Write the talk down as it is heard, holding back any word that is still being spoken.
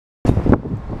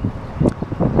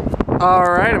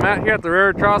Alright, I'm out here at the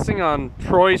railroad crossing on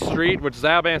Troy Street, which is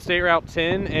Alabama State Route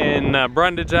 10 in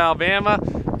Brundidge, Alabama.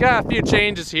 Got a few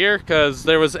changes here because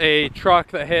there was a truck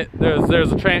that hit,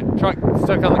 there's a truck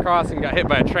stuck on the crossing, got hit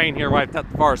by a train here, wiped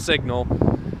out the far signal.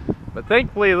 But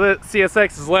thankfully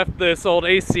CSX has left this old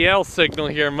ACL signal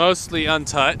here mostly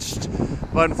untouched.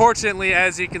 But unfortunately,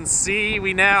 as you can see,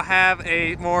 we now have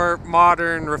a more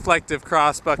modern reflective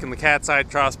crossbuck, and the cat's eye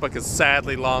crossbuck is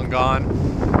sadly long gone.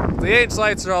 The 8-inch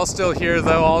lights are all still here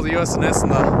though, all the US&S and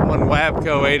the one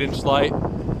Wabco 8-inch light.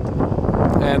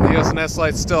 And the US&S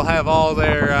lights still have all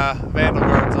their vandal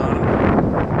guards on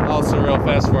them. Also real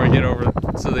fast before I get over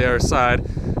to the other side.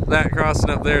 That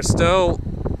crossing up there still,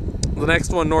 the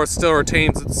next one north still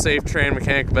retains its safe tran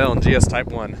mechanical bell and GS Type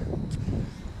 1.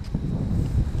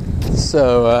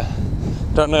 So,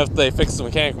 don't know if they fixed the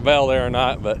mechanical bell there or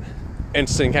not, but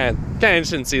interesting, kind of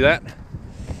interesting to see that.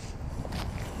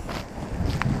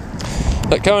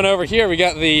 But coming over here, we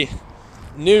got the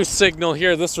new signal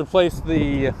here. This replaced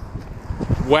the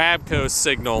Wabco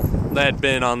signal that had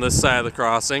been on this side of the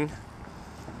crossing.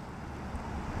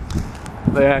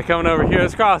 But yeah, coming over here,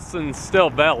 this crossing's still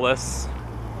beltless.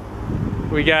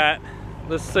 We got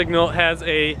this signal has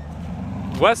a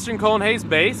Western Colin Hayes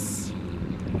base.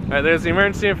 Alright, there's the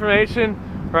emergency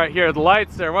information. Right here are the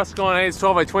lights. They're Western Colin Hayes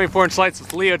 12 by 24 inch lights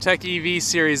with Leotech EV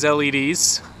series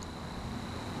LEDs.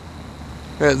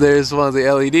 Right there's one of the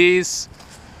LEDs.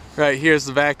 Right here's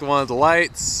the back of one of the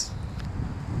lights.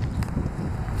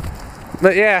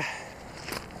 But yeah.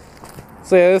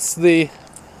 So yeah, this is the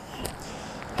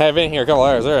have in here a couple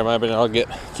hours there. I might have been able to get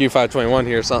Q521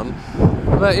 here or something.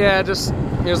 But yeah, just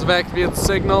here's the back view of the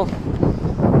signal.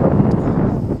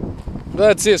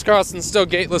 Let's see, this crossing's still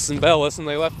gateless and bellless, and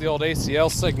they left the old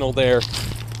ACL signal there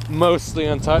mostly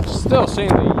untouched. Still shame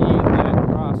they yeet that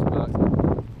crossbuck,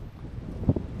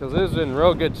 because it is in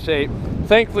real good shape.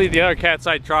 Thankfully, the other cat's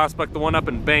eye crossbuck, the one up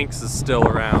in Banks, is still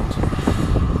around.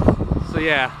 So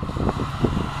yeah,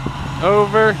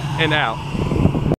 over and out.